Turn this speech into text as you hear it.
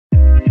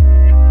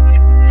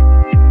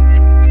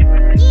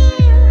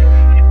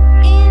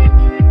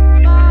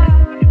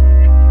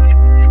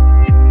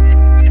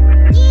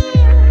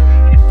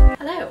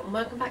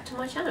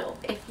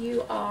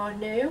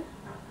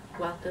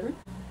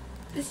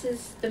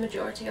the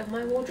majority of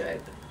my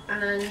wardrobe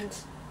and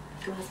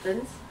my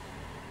husband's.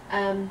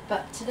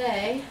 But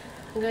today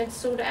I'm going to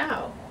sort it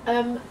out.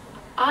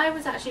 I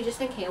was actually just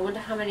thinking, I wonder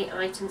how many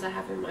items I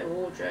have in my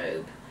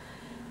wardrobe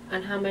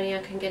and how many I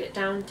can get it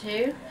down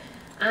to.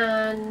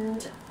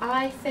 And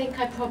I think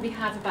I probably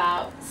have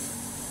about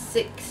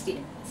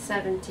 60,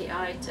 70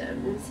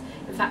 items.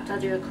 In fact, I'll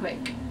do a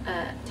quick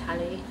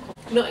tally.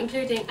 Not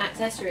including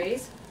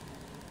accessories,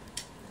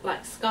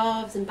 like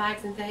scarves and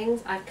bags and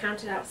things. I've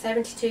counted out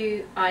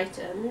 72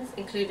 items,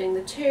 including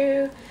the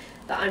 2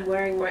 that I'm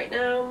wearing right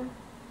now.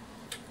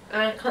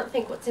 And I can't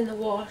think what's in the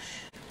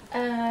wash.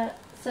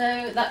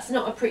 So that's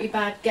not a pretty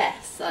bad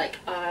guess. Like,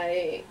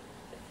 I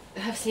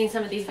have seen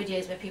some of these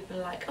videos where people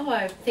are like, oh,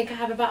 I think I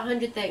have about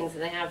 100 things,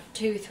 and they have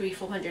 200, 300,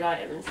 400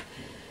 items.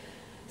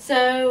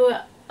 So,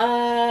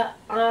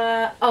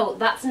 oh,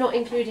 that's not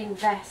including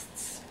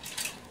vests.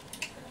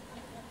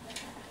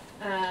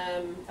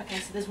 Okay,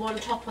 so there's 1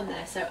 top on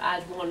there, so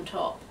add 1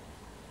 top.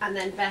 And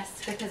then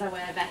vests, because I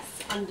wear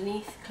vests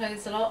underneath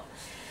clothes a lot.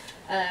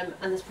 And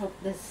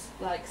there's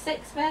like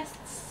 6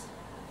 vests,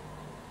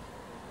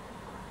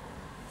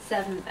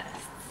 7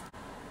 vests.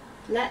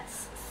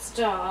 Let's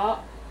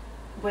start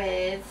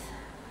with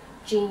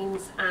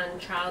jeans and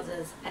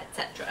trousers,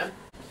 etc.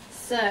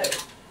 So,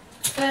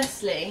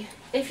 firstly,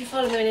 if you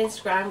follow me on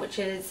Instagram, which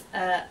is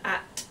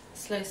at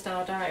Slow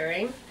Style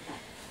Diary,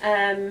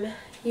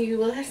 you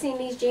will have seen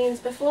these jeans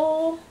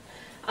before.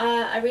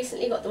 I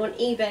recently got them on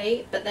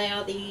eBay, but they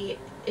are the,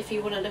 if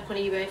you want to look on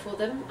eBay for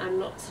them, I'm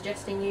not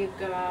suggesting you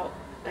go out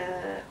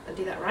and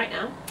do that right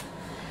now,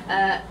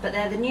 but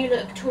they're the New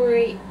Look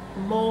Tory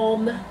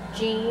Mom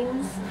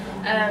jeans,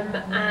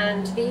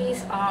 and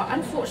these are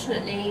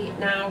unfortunately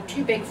now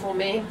too big for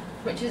me,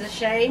 which is a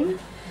shame.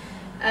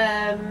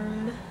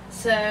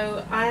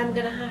 So I am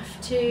going to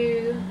have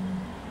to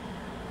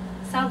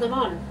sell them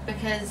on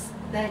because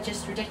they're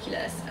just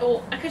ridiculous.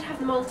 Or I could have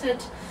them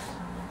altered,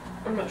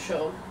 I'm not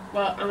sure.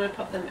 Well, I'm going to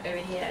pop them over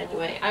here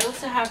anyway. I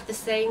also have the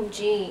same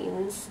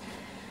jeans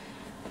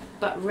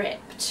but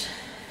ripped.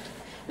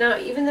 Now,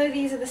 even though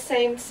these are the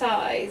same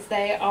size,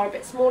 they are a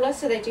bit smaller,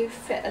 so they do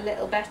fit a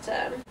little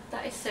better.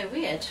 That is so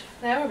weird.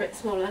 They are a bit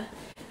smaller.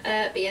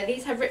 But yeah,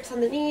 these have rips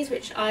on the knees,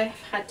 which I've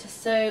had to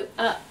sew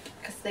up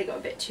because they got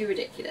a bit too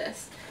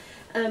ridiculous.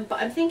 But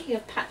I'm thinking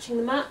of patching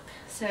them up,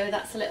 so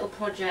that's a little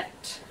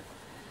project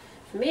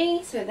for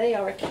me, so they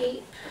are a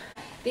keep.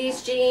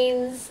 These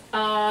jeans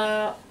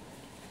are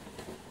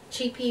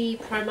cheapy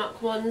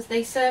Primark ones.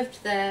 They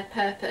served their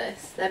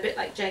purpose. They're a bit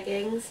like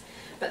jeggings,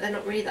 but they're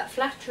not really that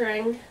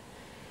flattering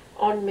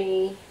on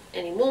me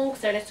anymore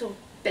because they're a little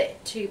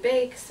bit too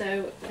big,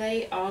 so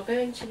they are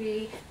going to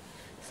be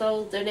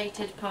sold,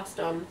 donated, passed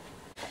on.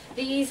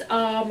 These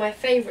are my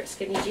favourite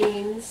skinny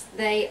jeans.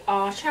 They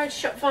are charity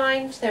shop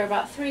find. They're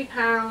about £3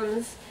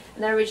 and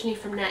they're originally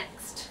from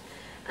Next.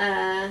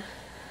 And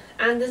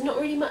there's not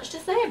really much to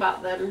say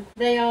about them.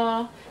 They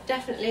are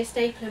definitely a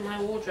staple in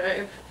my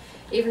wardrobe,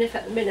 even if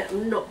at the minute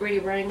I'm not really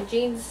wearing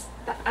jeans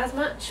as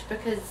much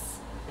because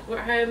we're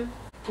at home.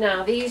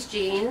 Now these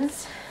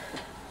jeans,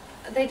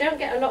 they don't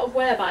get a lot of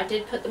wear, but I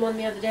did put them on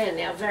the other day and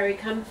they are very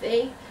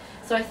comfy.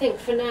 So I think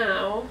for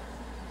now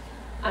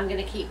I'm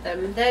going to keep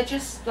them. They're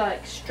just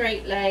like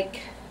straight leg,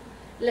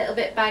 a little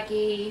bit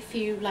baggy, a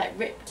few like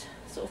ripped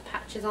sort of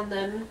patches on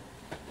them.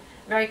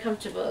 Very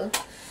comfortable.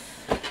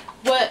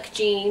 Work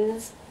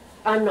jeans.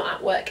 I'm not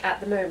at work at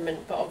the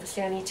moment, but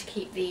obviously I need to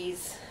keep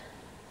these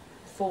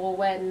for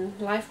when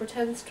life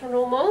returns to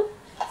normal.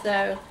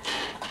 So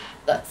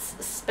that's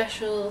a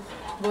special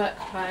work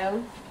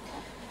pile.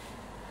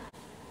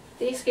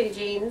 These skinny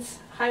jeans,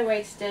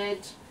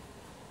 high-waisted,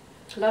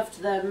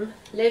 loved them,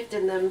 lived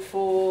in them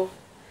for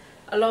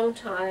a long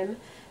time.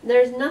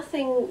 There is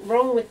nothing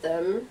wrong with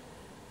them.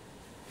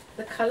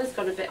 The colour's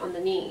gone a bit on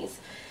the knees,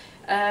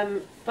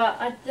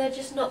 but they're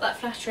just not that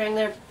flattering.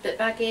 They're a bit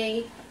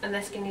baggy and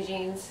they're skinny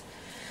jeans.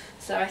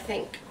 So I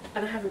think,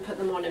 and I haven't put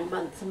them on in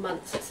months and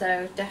months,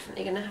 so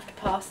definitely going to have to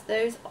pass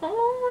those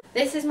on.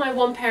 This is my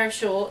 1 pair of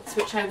shorts,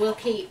 which I will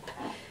keep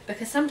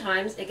because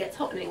sometimes it gets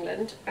hot in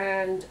England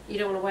and you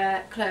don't want to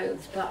wear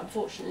clothes, but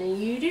unfortunately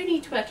you do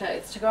need to wear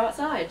clothes to go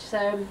outside,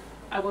 so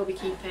I will be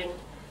keeping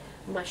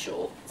my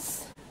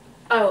shorts.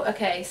 Oh,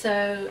 okay,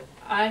 so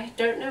I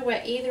don't know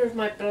where either of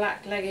my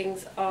black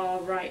leggings are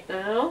right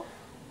now,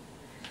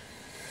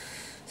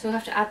 so I'll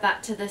have to add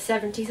that to the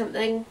 70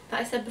 something that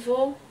I said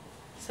before.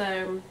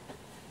 So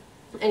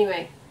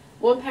anyway,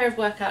 1 pair of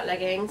workout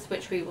leggings,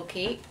 which we will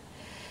keep.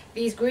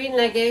 These green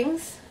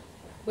leggings,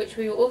 which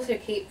we will also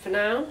keep for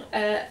now.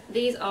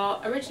 These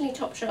are originally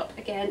Topshop,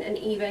 again an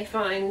eBay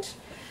find,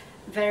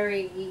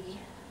 very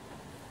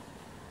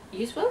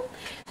useful.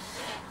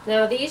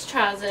 Now these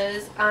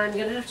trousers I'm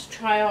going to have to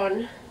try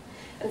on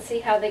and see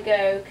how they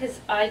go,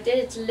 because I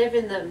did live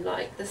in them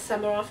like the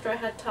summer after I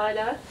had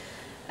Tyler.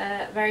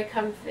 Very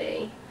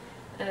comfy.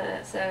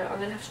 So I'm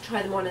going to have to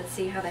try them on and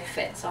see how they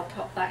fit, so I'll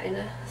pop that in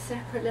a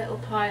separate little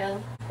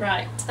pile.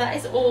 Right, that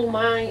is all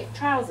my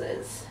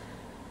trousers,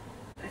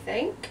 I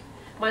think.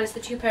 minus the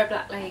 2 pair of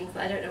black leggings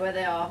that I don't know where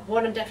they are.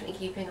 One I'm definitely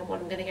keeping and one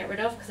I'm going to get rid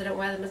of because I don't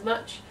wear them as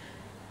much,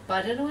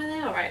 but I don't know where they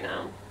are right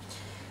now.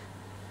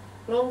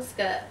 Long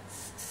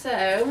skirts.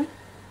 So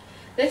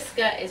this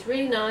skirt is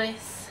really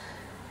nice.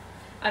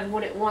 I've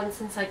worn it once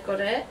since I got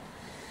it,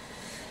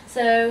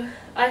 so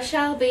I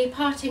shall be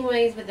parting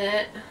ways with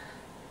it.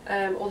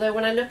 Although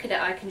when I look at it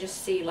I can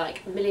just see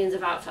like millions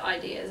of outfit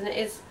ideas, and it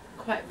is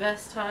quite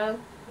versatile.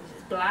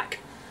 It's black,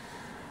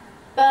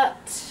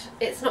 but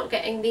it's not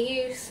getting the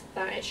use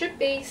that it should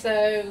be,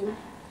 so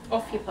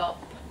off you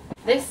pop.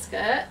 This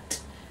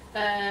skirt,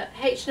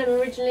 H&M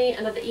originally,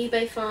 another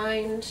eBay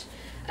find.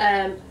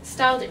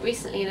 Styled it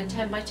recently in a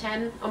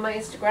 10x10 on my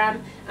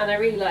Instagram, and I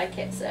really like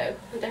it, so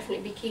I'll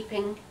definitely be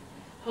keeping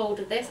hold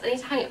of this. I need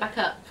to hang it back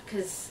up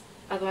because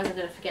otherwise I'm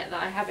going to forget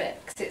that I have it,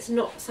 because it's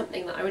not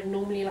something that I would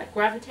normally like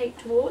gravitate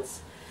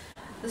towards.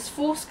 There's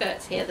 4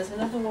 skirts here. There's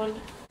another one.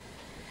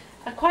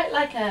 I quite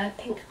like a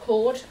pink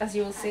cord, as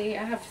you will see.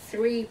 I have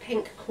 3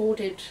 pink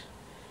corded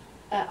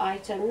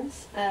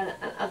items, and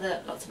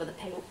lots of other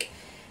pink,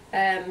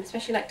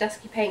 especially like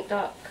dusky pink,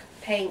 dark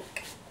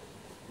pink.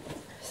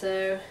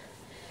 So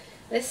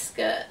this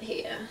skirt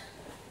here,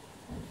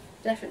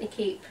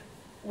 definitely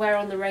wear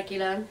on the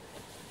regular.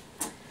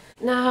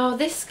 Now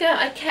this skirt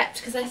I kept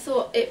because I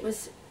thought it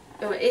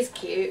is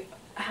cute.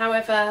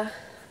 However,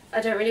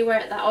 I don't really wear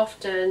it that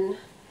often.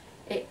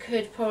 It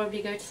could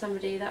probably go to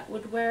somebody that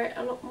would wear it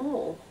a lot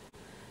more.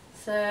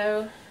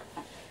 So,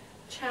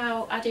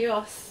 ciao,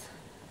 adios,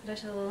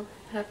 little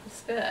purple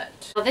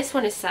skirt. Well, this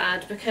one is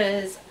sad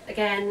because,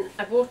 again,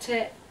 I bought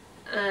it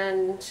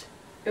and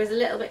it was a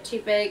little bit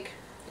too big.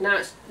 Now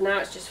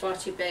it's just far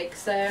too big,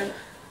 so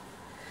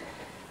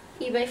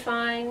eBay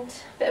find,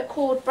 bit of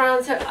cord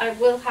brown, so I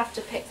will have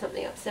to pick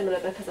something up similar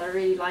because I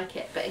really like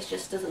it, but it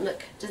just doesn't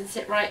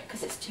sit right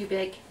because it's too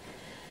big.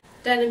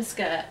 Denim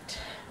skirt,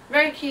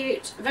 very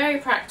cute, very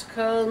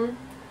practical,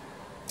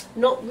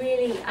 not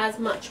really as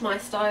much my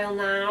style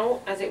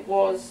now as it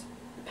was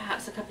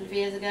perhaps a couple of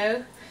years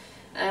ago,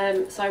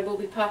 so I will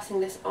be passing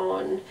this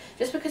on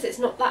just because it's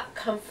not that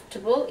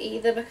comfortable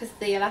either, because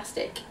the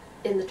elastic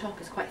in the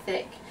top is quite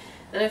thick,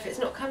 and if it's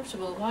not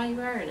comfortable, why are you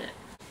wearing it?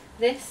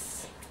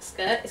 This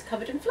skirt is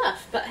covered in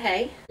fluff, but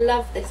hey,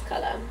 love this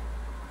colour.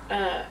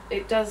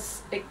 It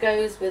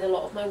goes with a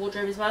lot of my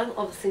wardrobe as well,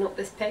 obviously not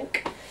this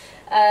pink,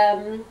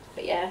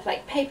 but yeah,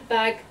 like paper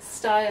bag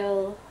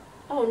style.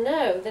 Oh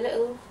no,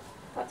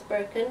 that's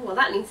broken. Well,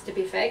 that needs to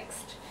be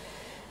fixed.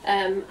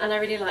 And I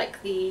really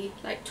like the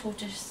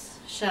tortoise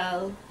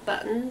shell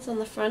buttons on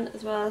the front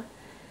as well.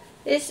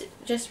 It's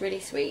just really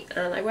sweet,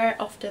 and I wear it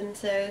often,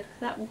 so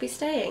that will be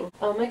staying.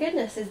 Oh my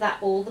goodness, is that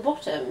all the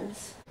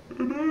bottoms?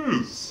 It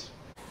is.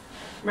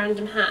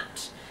 Random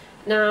hat.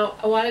 Now,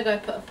 a while ago I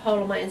put a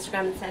poll on my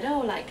Instagram and said, oh,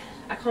 like,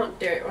 I can't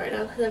do it right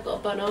now because I've got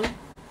a bun on.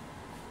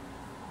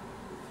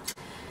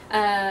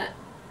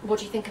 What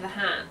do you think of the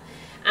hat?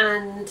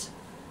 And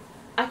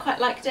I quite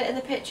liked it in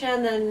the picture,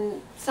 and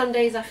then some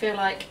days I feel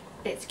like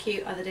it's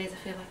cute, other days I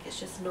feel like it's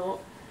just not.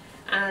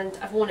 And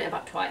I've worn it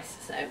about twice,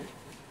 so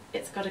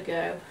it's gotta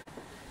go.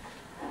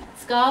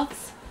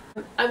 Scarves.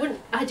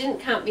 I didn't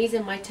count these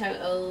in my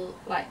total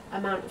like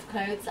amount of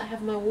clothes I have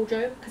in my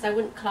wardrobe because I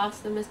wouldn't class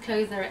them as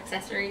clothes, they're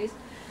accessories.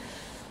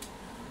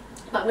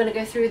 But I'm going to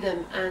go through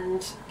them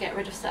and get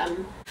rid of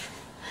some.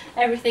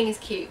 Everything is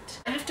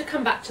cute. I have to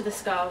come back to the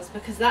scarves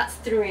because that's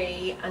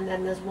 3, and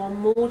then there's one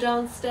more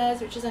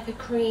downstairs which is like a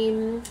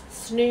cream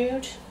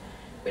snood,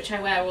 which I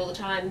wear all the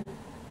time.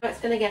 It's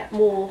going to get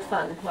more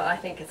fun. Well, I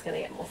think it's going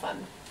to get more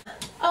fun.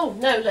 Oh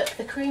no, look,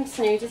 the cream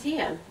snood is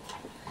here.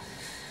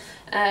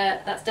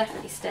 That's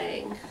definitely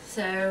staying.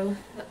 So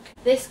look,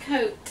 this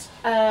coat,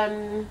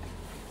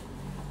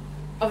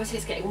 obviously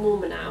it's getting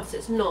warmer now, so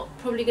it's not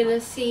probably going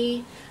to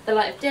see the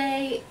light of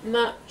day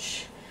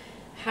much.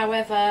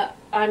 However,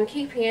 I'm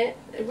keeping it,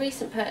 a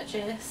recent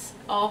purchase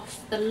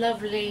off the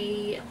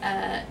lovely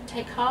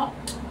Take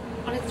Heart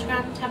on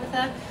Instagram,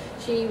 Tabitha.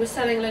 She was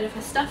selling a load of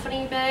her stuff on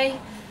eBay,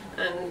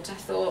 and I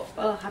thought,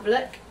 well, I'll have a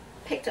look.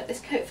 Picked up this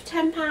coat for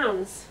 £10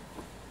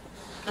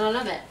 and I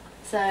love it.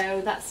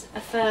 So that's a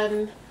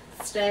firm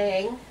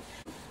staying.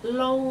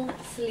 Long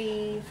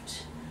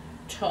sleeved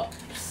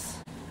tops,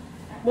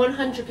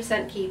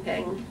 100%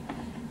 keeping.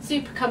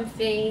 Super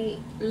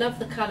comfy, love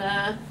the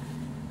colour,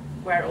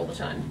 wear it all the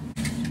time.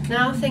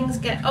 Now things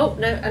get, oh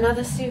no,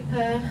 another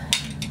super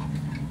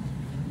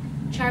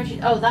charity,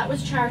 oh that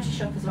was charity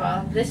shop as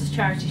well. This is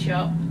charity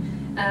shop.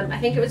 I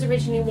think it was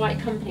originally white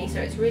company,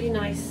 so it's really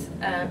nice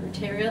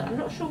material. I'm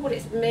not sure what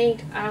it's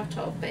made out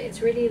of, but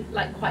it's really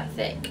like quite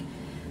thick.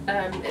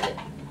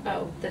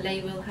 Oh, the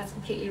label has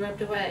completely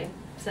rubbed away.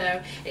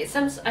 So it's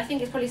I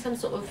think it's probably some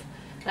sort of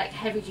like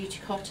heavy duty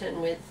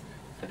cotton with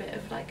a bit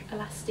of like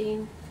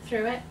elastine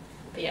through it.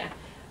 But yeah,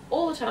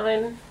 all the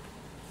time.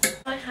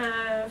 I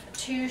have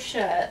 2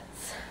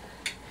 shirts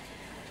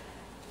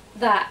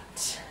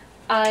that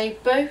I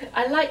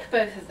like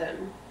both of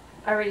them.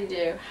 I really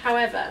do.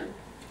 However,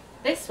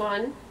 this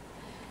one,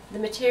 the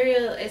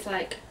material is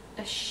like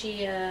a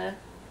sheer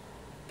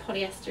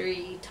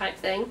polyester-y type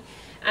thing,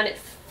 and it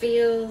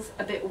feels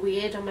a bit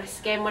weird on my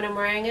skin when I'm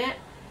wearing it.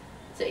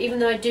 So even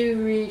though I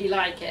do really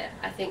like it,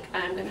 I think I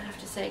am going to have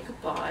to say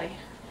goodbye,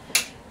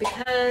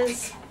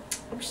 because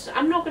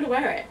I'm not going to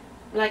wear it.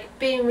 Like,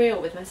 being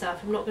real with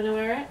myself, I'm not going to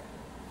wear it.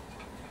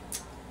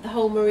 The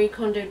whole Marie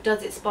Kondo,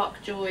 does it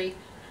spark joy?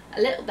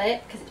 A little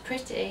bit, because it's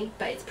pretty,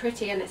 but it's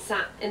pretty and it's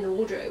sat in the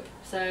wardrobe.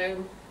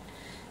 So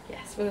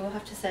yes, we will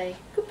have to say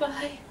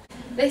goodbye.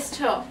 This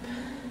top,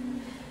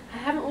 I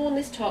haven't worn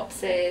this top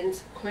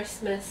since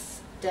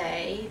Christmas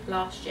Day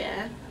last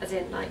year, as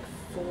in like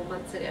 4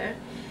 months ago.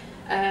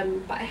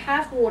 But I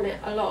have worn it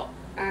a lot,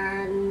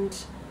 and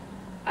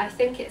I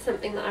think it's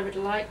something that I would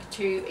like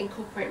to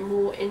incorporate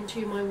more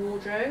into my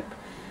wardrobe.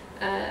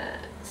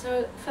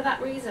 So for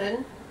that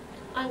reason,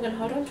 I'm going to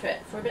hold on to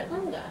it for a bit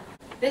longer.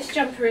 This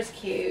jumper is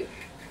cute.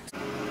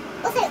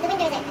 Also, the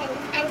window is open,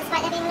 and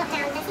despite there being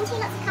lockdown, there seem to be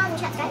lots of cars and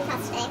trucks driving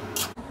past today.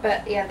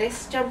 But yeah,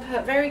 this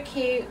jumper, very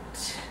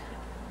cute,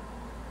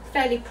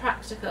 fairly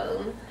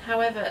practical,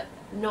 however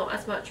not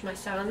as much my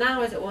style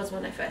now as it was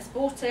when I first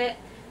bought it.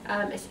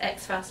 It's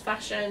ex-fast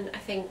fashion. I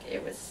think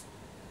it was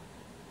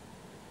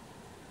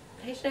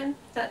H&M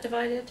that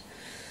divided.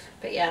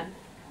 But yeah,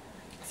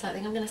 so I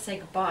think I'm going to say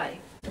goodbye.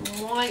 The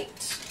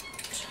white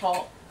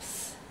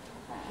tops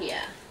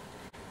here.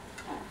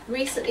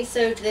 Recently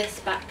sewed this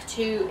back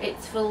to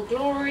its full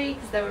glory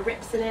because there were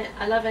rips in it.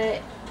 I love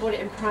it. Bought it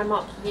in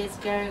Primark years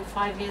ago,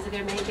 5 years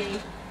ago maybe.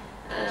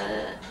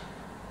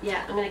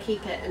 Yeah, I'm going to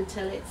keep it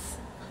until it's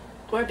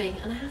grubby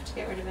and I have to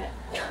get rid of it.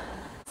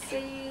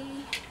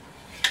 See?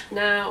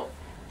 Now,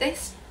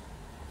 this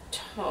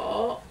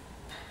top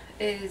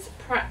is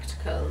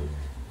practical.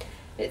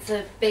 It's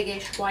a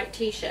biggish white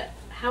t-shirt.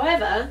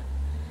 However,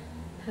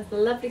 it has a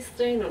lovely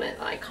stain on it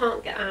that I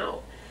can't get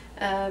out.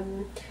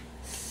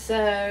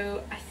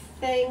 So I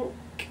think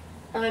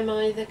I'm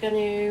either going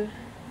to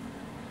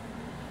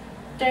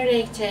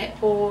donate it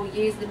or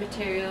use the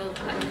material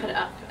and put it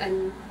up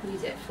and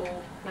use it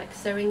for like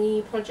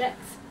sewing-y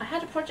projects. I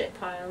had a project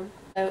pile,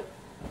 so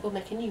we'll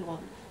make a new one.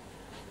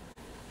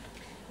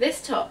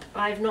 This top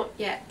I've not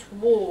yet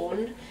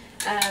worn,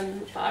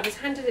 but I was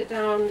handed it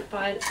down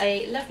by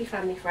a lovely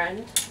family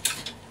friend.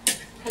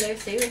 Hello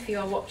Sue, if you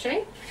are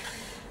watching.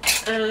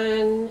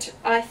 And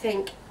I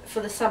think for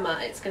the summer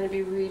it's going to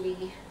be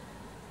really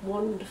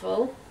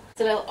wonderful.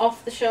 It's a little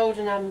off the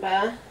shoulder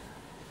number.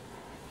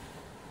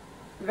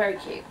 Very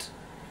cute.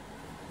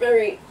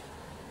 Very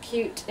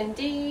cute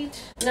indeed.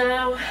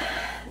 Now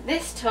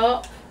this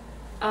top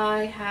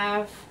I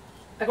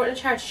got in a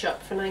charity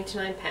shop for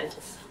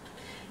 99p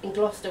in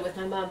Gloucester with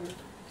my mum.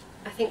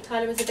 I think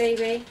Tyler was a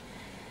baby.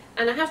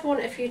 And I have worn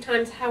it a few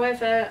times,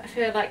 however I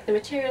feel like the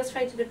material's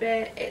faded a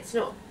bit. It's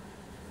not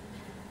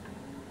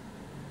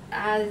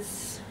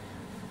as...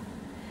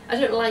 I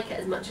don't like it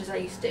as much as I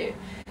used to.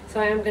 So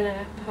I am going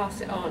to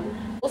pass it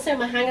on. Also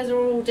my hangers are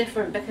all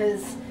different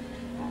because,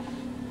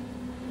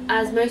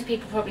 as most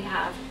people probably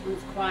have,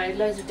 we've acquired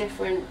loads of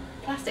different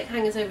plastic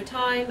hangers over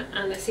time,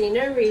 and I see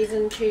no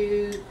reason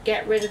to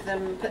get rid of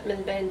them and put them in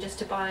the bin just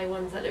to buy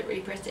ones that look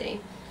really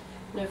pretty.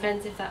 No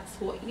offence if that's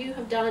what you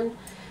have done,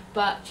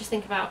 but just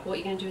think about what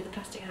you're going to do with the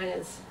plastic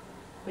hangers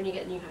when you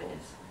get new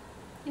hangers.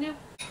 You know?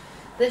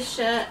 This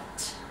shirt,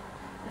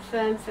 a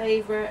firm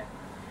favourite,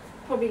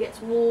 probably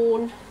gets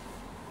worn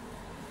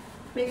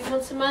maybe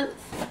once a month.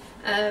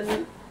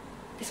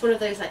 It's one of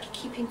those like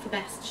keeping for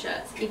best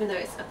shirts, even though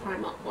it's a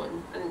Primark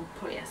one and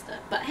polyester.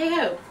 But hey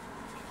ho,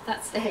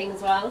 that's staying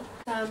as well.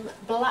 Some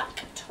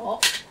black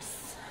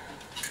tops,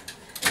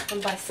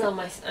 and by some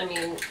I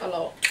mean a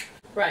lot.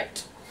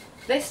 Right,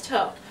 this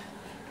top,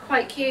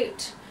 quite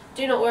cute.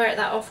 Do not wear it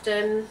that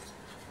often.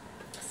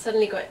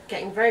 Suddenly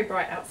getting very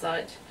bright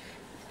outside.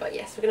 But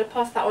yes, we're going to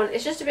pass that on.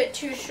 It's just a bit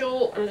too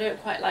short and I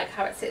don't quite like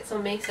how it sits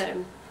on me,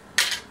 so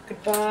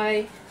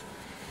goodbye.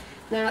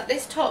 Now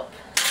this top,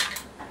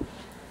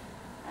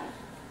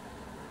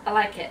 I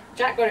like it.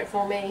 Jack got it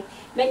for me.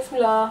 Makes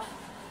me laugh.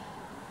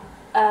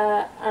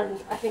 And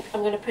I think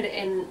I'm going to put it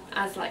in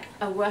as like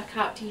a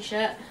workout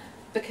t-shirt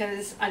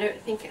because I don't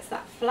think it's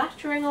that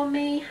flattering on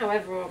me.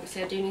 However,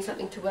 obviously I do need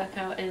something to work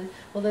out in,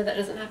 although that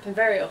doesn't happen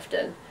very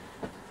often.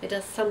 It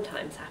does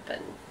sometimes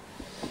happen.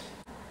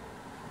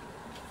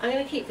 I'm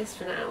going to keep this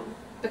for now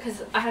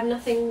because I have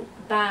nothing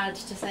bad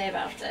to say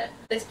about it.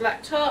 This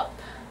black top,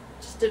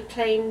 just a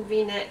plain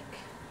v-neck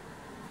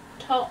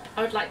top.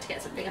 I would like to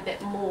get something a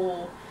bit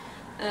more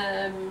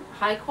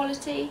high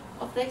quality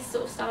of this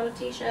sort of style of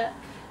t-shirt,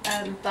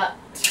 but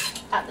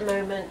at the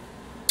moment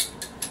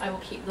I will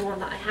keep the one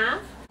that I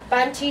have.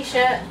 Band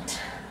t-shirt,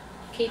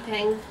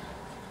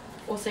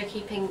 also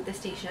keeping this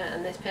t-shirt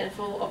and this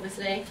pinafore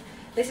obviously.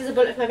 This is a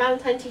Bullet for My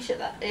Valentine t-shirt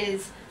that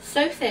is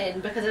so thin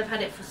because I've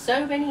had it for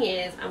so many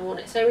years and worn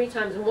it so many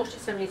times and washed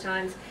it so many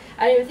times.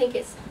 I don't even think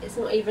it's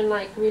not even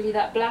like really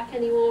that black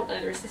anymore.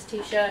 Neither is this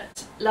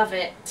t-shirt. Love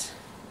it.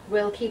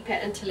 Will keep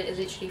it until it is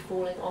literally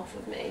falling off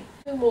of me.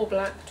 Two more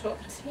black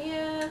tops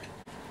here.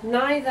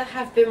 Neither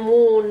have been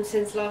worn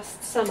since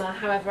last summer,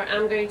 however I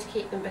am going to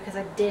keep them because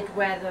I did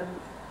wear them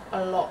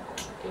a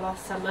lot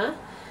last summer.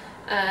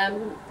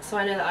 So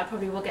I know that I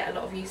probably will get a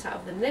lot of use out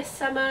of them this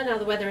summer. Now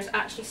the weather is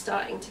actually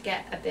starting to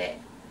get a bit,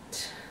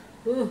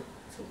 ooh,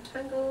 it's all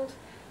tangled.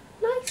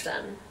 Nice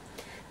then.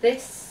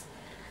 This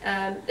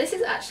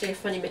is actually a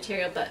funny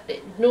material, but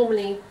it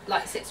normally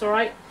like sits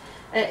alright.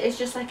 It's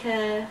just like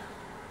a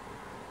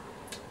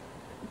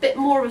bit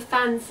more of a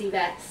fancy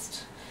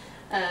vest,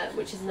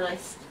 which is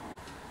nice.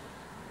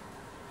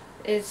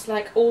 It's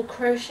like all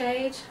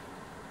crocheted,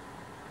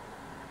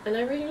 and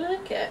I really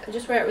like it. I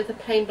just wear it with a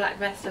plain black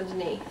vest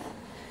underneath.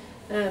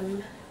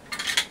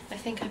 I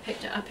think I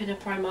picked it up in a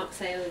Primark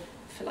sale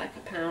for like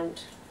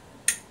 £1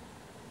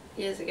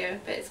 years ago,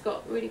 but it's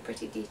got really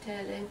pretty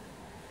detailing.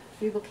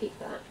 We will keep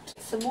that.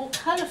 Some more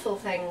colourful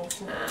things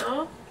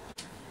now.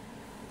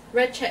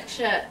 Red check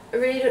shirt. I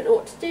really don't know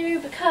what to do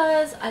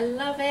because I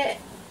love it,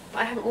 but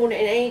I haven't worn it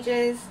in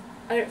ages.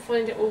 I don't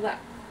find it all that,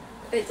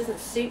 it doesn't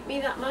suit me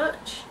that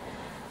much.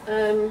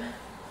 But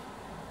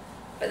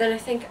then I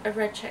think a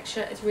red check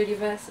shirt is really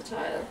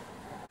versatile.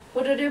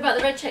 What do I do about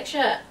the red check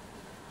shirt?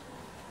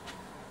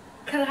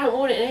 Because I haven't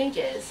worn it in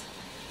ages,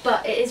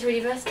 but it is really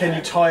versatile. Can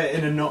you tie it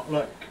in a knot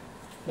like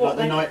the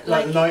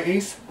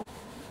 90s?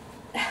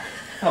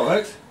 That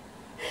works.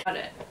 Got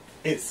it.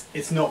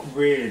 It's not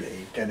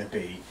really going to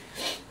be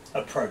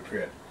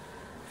appropriate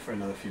for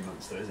another few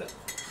months though, is it?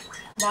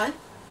 Why?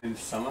 In the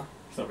summer.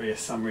 It's not really a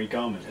summery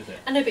garment, is it?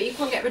 I know, but you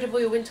can't get rid of all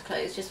your winter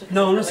clothes just because.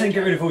 No, I'm not saying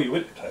get rid of all your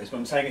winter clothes, but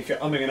I'm saying if you're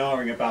umming and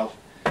ahhing about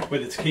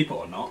whether to keep it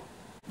or not,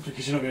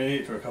 because you're not going to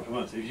need it for a couple of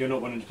months. If you're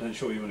not 100%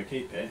 sure you want to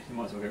keep it, you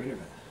might as well get rid of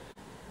it.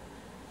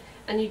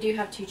 And you do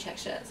have 2 check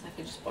shirts. I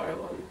could just borrow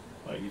one.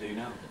 Like you do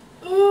now.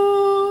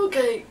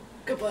 Okay.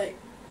 Goodbye.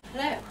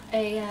 Hello.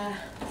 A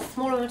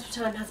small amount of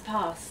time has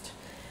passed.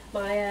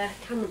 My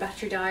camera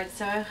battery died,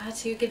 so I had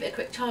to give it a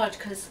quick charge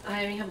because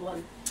I only have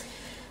one.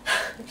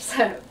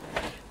 So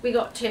we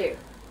got 2.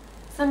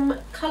 Some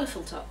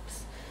colourful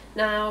tops.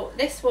 Now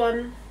this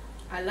one,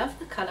 I love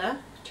the colour,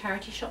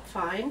 charity shop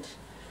find.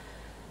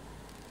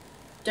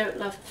 Don't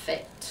love the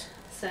fit.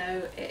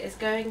 So it is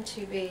going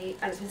to be,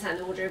 and it's been sat in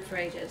the wardrobe for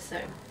ages, so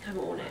I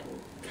haven't worn it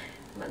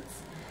in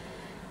months.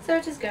 So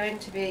it is going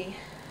to be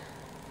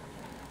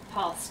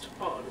passed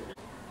on.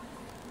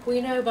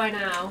 We know by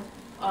now,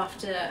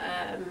 after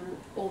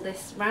all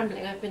this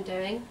rambling I've been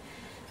doing,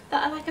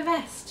 that I like a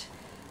vest.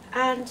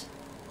 And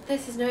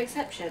this is no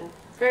exception.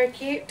 Very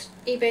cute,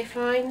 eBay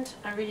find.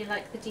 I really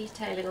like the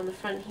detailing on the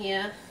front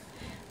here.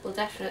 Will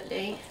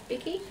definitely be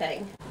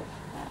keeping.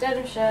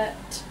 Denim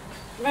shirt,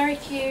 very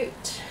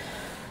cute.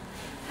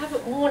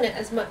 Haven't worn it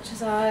as much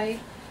as I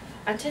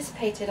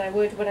anticipated I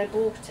would when I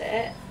bought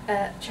it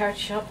at charity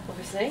shop,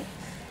 obviously.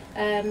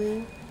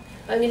 I'm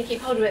going to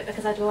keep hold of it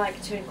because I'd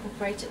like to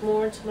incorporate it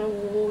more into my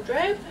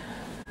wardrobe.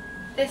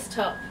 This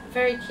top,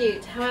 very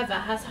cute, however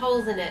has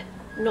holes in it,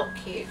 not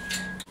cute.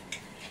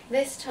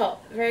 This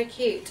top, very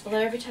cute, although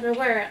every time I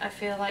wear it I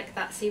feel like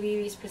that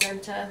CBeebies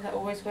presenter that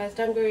always wears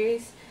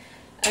dungarees.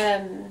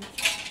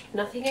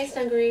 Nothing against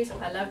dungarees,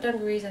 I love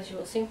dungarees as you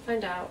will soon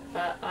find out,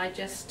 but I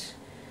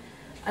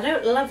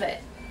don't love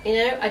it. You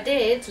know, I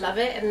did love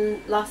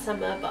it last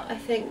summer, but I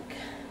think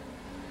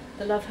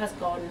the love has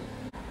gone.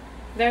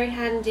 Very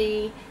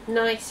handy,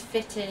 nice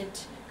fitted,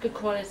 good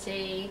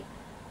quality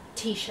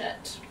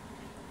t-shirt.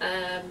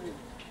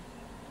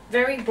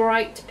 Very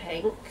bright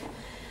pink,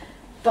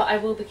 but I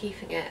will be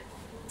keeping it.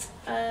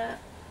 I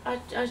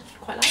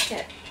quite like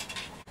it.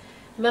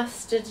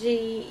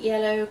 Mustardy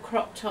yellow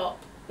crop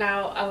top.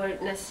 Now I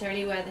won't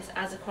necessarily wear this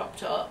as a crop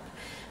top.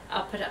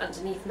 I'll put it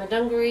underneath my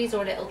dungarees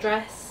or a little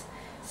dress.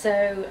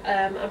 So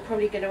I'm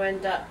probably going to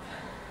end up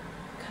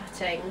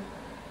cutting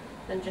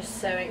and just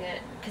sewing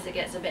it because it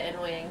gets a bit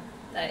annoying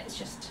that it's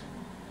just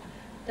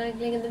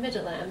dangling in the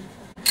middle there.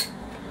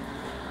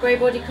 Grey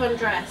bodycon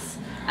dress.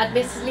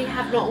 Admittedly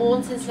have not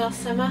worn since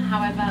last summer,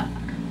 however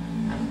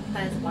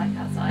there's a bike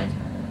outside.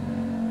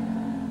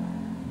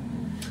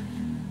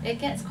 It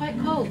gets quite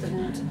cold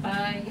and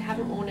I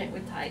haven't worn it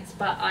with tights,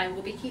 but I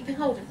will be keeping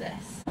hold of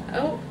this.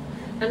 Oh,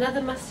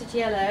 another mustard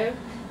yellow.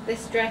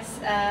 This dress,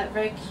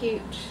 very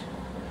cute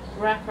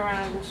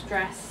wraparound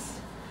dress,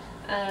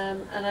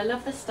 and I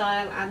love the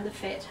style and the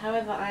fit.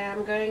 However, I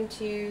am going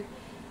to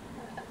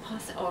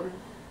pass it on.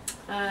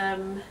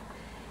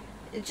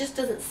 It just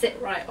doesn't sit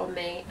right on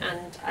me,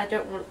 and I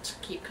don't want to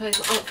keep clothes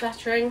that aren't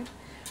flattering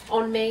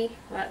on me,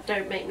 that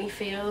don't make me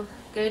feel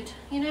good,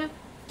 you know.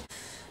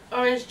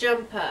 Orange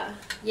jumper,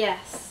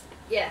 yes,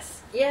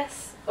 yes,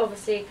 yes.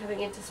 Obviously coming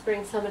into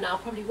spring, summer now,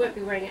 probably won't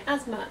be wearing it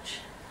as much,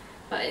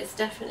 but it's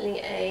definitely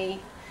a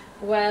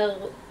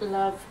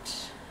well-loved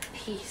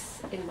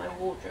piece in my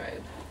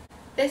wardrobe.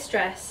 This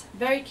dress,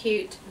 very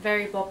cute,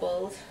 very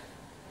bobbled,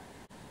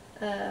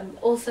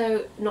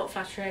 also not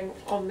flattering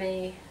on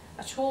me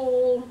at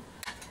all.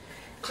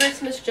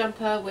 Christmas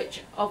jumper,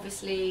 which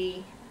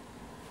obviously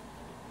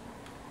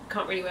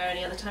can't really wear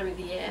any other time of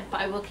the year, but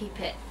I will keep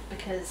it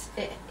because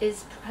it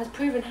has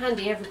proven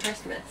handy every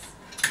Christmas.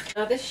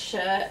 Now this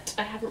shirt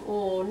I haven't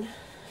worn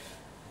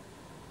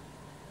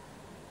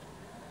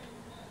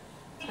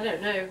I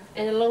don't know,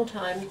 in a long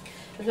time.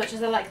 As much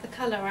as I like the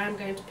colour, I am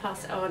going to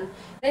pass it on.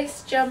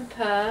 This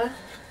jumper,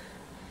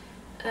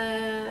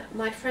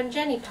 my friend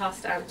Jenny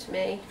passed down to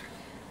me.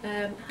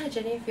 Hi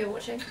Jenny, if you're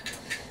watching.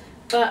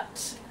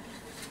 But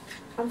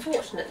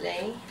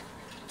unfortunately,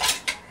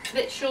 it's a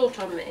bit short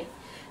on me,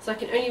 so I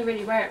can only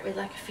really wear it with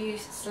like a few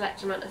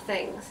select amount of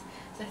things.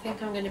 So I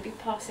think I'm going to be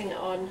passing it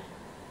on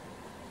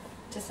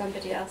to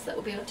somebody else that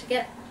will be able to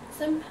get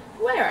some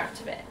wear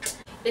out of it.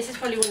 This is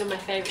probably one of my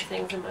favourite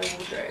things in my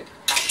wardrobe.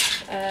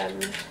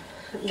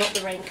 Not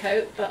the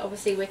raincoat, but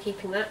obviously we're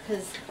keeping that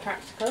because it's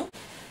practical.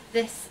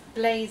 This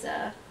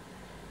blazer,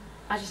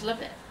 I just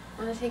love it.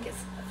 And I think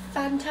it's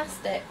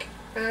fantastic.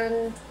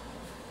 And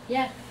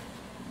yeah.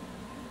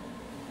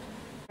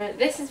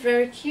 This is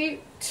very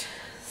cute,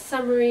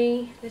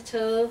 summery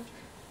little,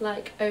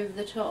 like over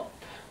the top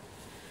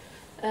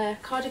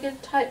cardigan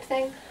type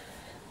thing.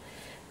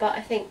 But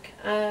I think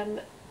I'm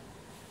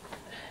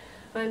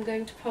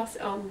going to pass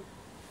it on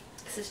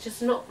because it's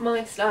just not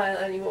my style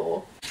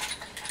anymore.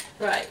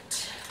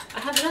 Right,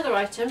 I have another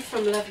item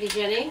from Lovely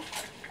Jenny,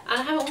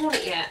 and I haven't worn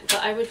it yet,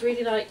 but I would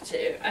really like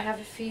to. I have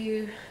a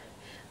few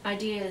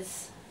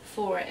ideas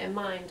for it in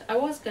mind. I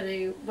was going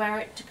to wear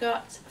it to go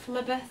out for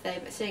my birthday,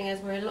 but seeing as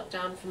we're in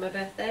lockdown for my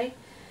birthday,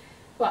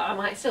 well, I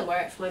might still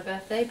wear it for my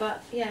birthday,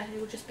 but yeah, it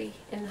will just be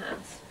in the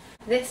house.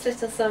 This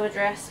little summer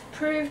dress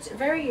proved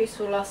very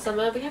useful last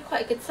summer. We had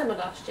quite a good summer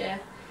last year,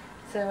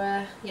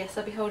 so yes,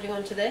 I'll be holding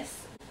on to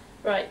this.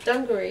 Right,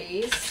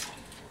 dungarees.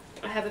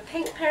 I have a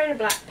pink pair and a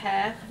black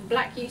pair, a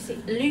black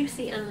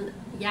Lucy and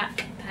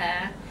Yak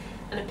pair,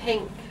 and a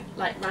pink,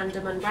 like,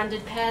 random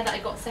unbranded pair that I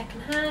got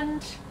second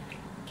hand.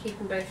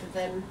 Keeping both of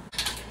them.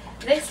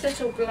 This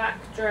little black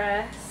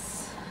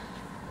dress,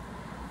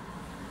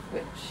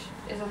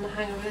 which is on the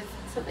hanger with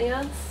something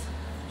else.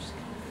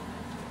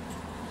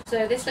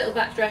 So this little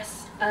black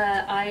dress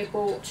I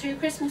bought 2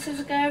 Christmases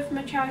ago from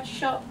a charity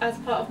shop as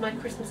part of my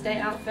Christmas Day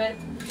outfit.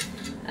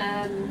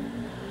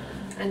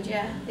 And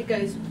yeah, it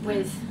goes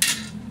with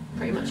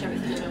pretty much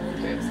everything in my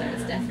wardrobe, so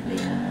it's definitely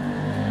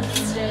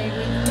staying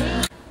with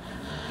me.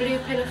 Blue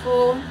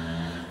pinafore.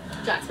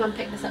 Jack's mum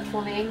picked this up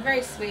for me.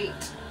 Very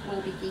sweet.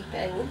 Will be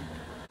keeping.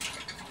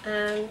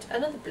 And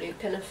another blue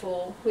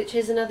pinafore, which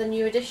is another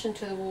new addition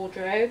to the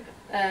wardrobe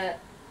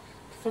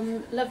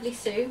from Lovely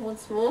Sue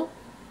once more.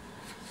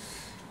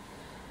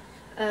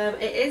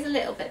 It is a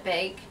little bit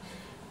big,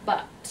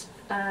 but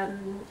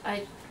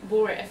I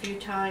wore it a few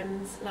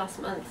times last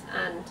month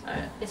and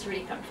it's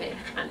really comfy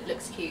and it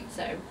looks cute,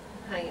 so I'm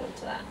hanging on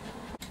to that.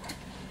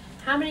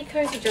 How many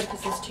cozy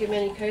jumpers is too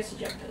many cozy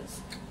jumpers?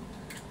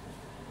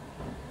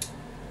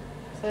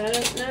 So I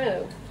don't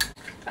know.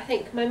 I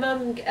think my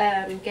mum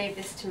gave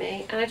this to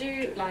me and I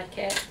do like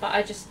it, but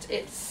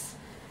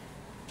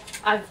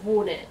I've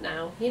worn it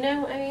now, you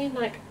know what I mean?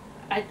 Like,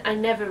 I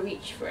never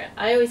reach for it.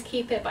 I always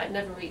keep it, but I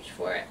never reach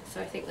for it. So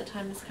I think the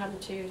time has come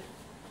to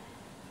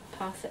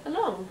pass it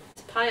along.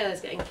 This pile is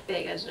getting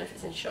big. I don't know if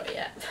it's in shot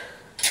yet.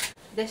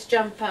 This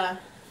jumper,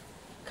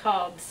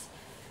 carbs.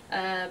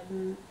 I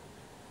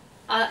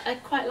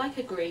quite like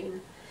a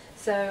green,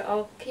 so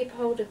I'll keep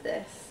hold of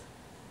this.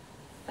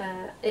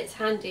 It's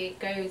handy. It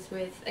goes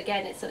with,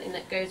 again, it's something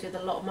that goes with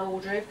a lot of my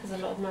wardrobe because a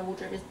lot of my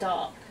wardrobe is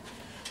dark,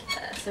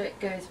 so it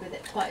goes with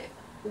it quite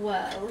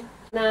well.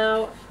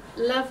 Now,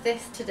 love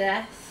this to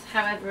death,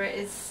 however it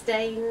is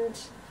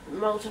stained,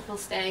 multiple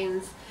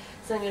stains,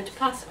 so I'm going to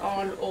pass it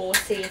on or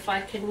see if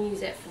I can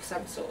use it for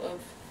some sort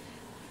of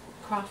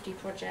crafty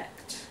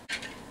project.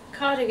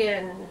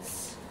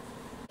 Cardigans.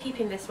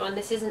 Keeping this one.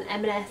 This is an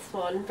M&S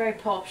one, very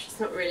posh. It's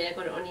not really, I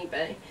got it on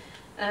eBay,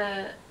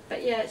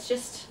 but yeah, it's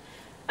just,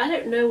 I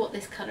don't know what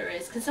this colour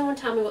is. Can someone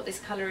tell me what this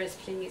colour is,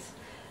 please?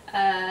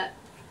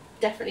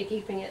 Definitely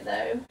keeping it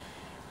though.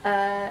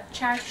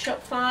 Charity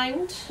shop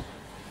find.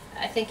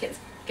 I think it's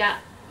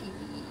Gap.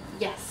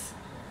 Yes,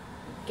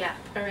 Gap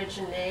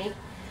originally.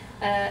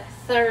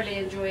 Thoroughly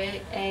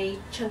enjoy a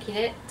chunky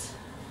knit.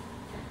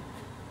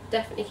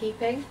 Definitely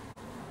keeping.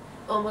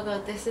 Oh my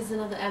god, this is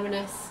another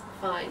M&S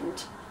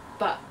find,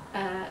 but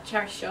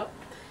charity shop,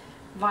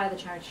 via the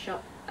charity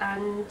shop,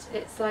 and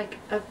it's like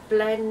a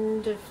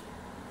blend of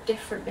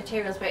different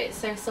materials, but it's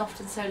so soft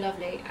and so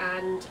lovely,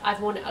 and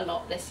I've worn it a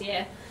lot this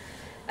year.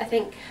 I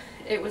think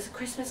it was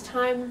Christmas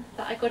time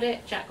that I got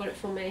it. Jack got it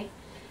for me,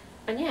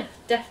 and yeah,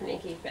 definitely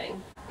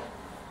keeping.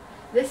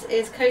 This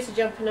is cozy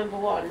jumper number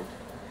 1,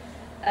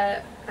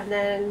 and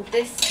then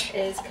this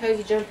is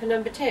cozy jumper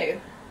number 2,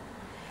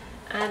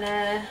 and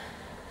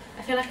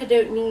I feel like I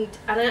don't need,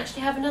 and I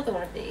actually have another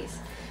one of these,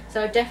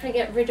 so I'll definitely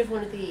get rid of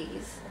one of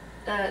these.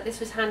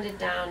 This was handed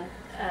down.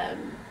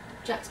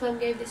 Jack's mum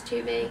gave this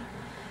to me,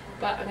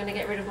 but I'm going to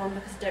get rid of one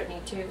because I don't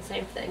need to. The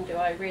same thing, do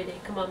I really?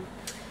 Come on.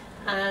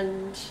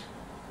 And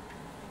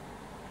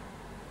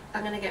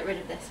I'm going to get rid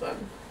of this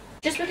one,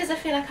 just because I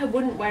feel like I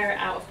wouldn't wear it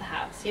out of the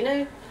house, you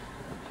know?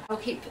 I'll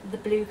keep the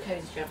blue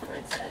cozy jumper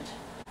instead.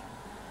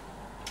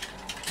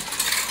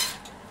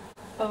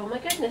 Oh my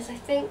goodness, I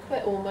think we're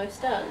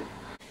almost done.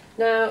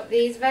 Now,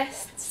 these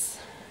vests,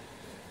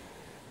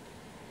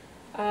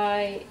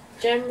 I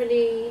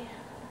generally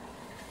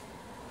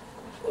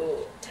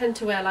tend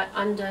to wear like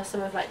under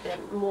some of like the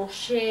more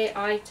sheer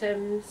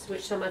items,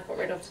 which some I've got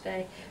rid of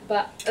today.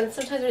 And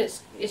sometimes when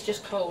it's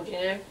just cold, you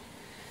know.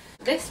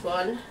 This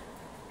one,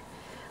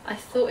 I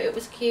thought it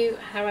was cute.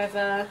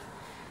 However,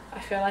 I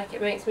feel like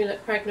it makes me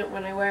look pregnant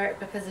when I wear it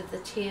because of the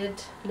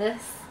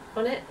tieredness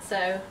on it.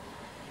 So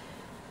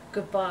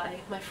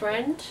goodbye, my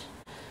friend.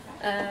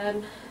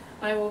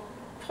 I will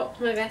pop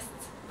my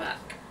vests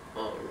back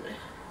on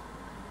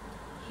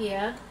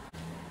here.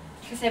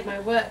 Like I said, my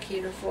work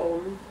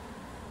uniform,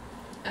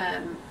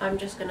 I'm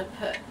just going to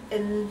put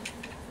in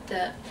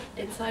the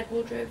inside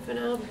wardrobe for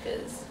now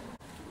because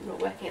I'm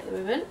not working at the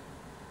moment.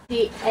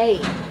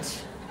 38,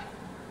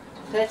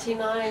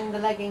 39, the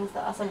leggings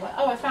that are somewhere.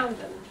 Oh, I found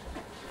them.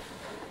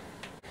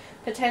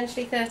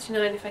 Potentially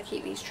 39 if I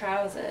keep these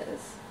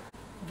trousers.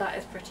 That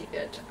is pretty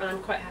good.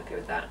 I'm quite happy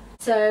with that.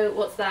 So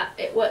what's that?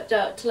 It worked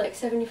out to like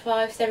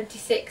 75,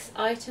 76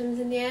 items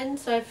in the end.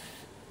 So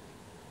I've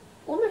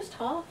almost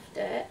halved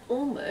it,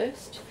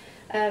 almost.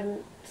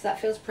 So that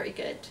feels pretty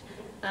good.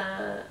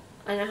 I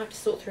now have to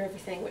sort through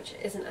everything, which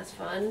isn't as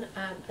fun.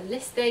 And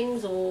list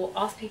things or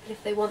ask people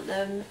if they want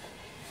them.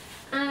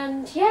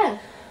 And yeah,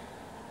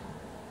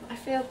 I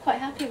feel quite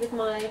happy with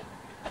my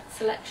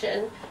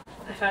selection.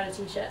 I found a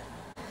t-shirt.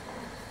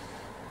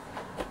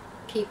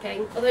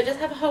 Keeping, although it does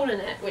have a hole in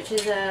it, which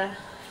is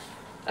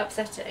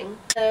upsetting.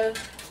 So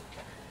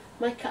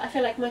I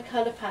feel like my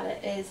colour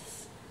palette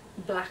is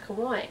black and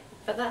white,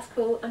 but that's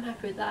cool. I'm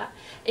happy with that.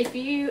 If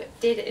you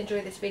did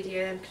enjoy this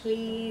video, then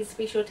please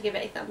be sure to give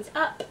it a thumbs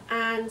up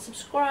and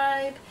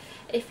subscribe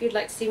if you'd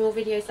like to see more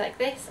videos like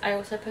this. I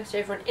also post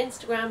over on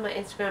Instagram. My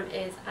Instagram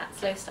is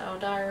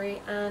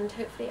 @slowstylediary, and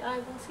hopefully I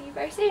will see you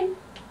very soon.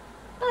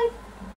 Bye.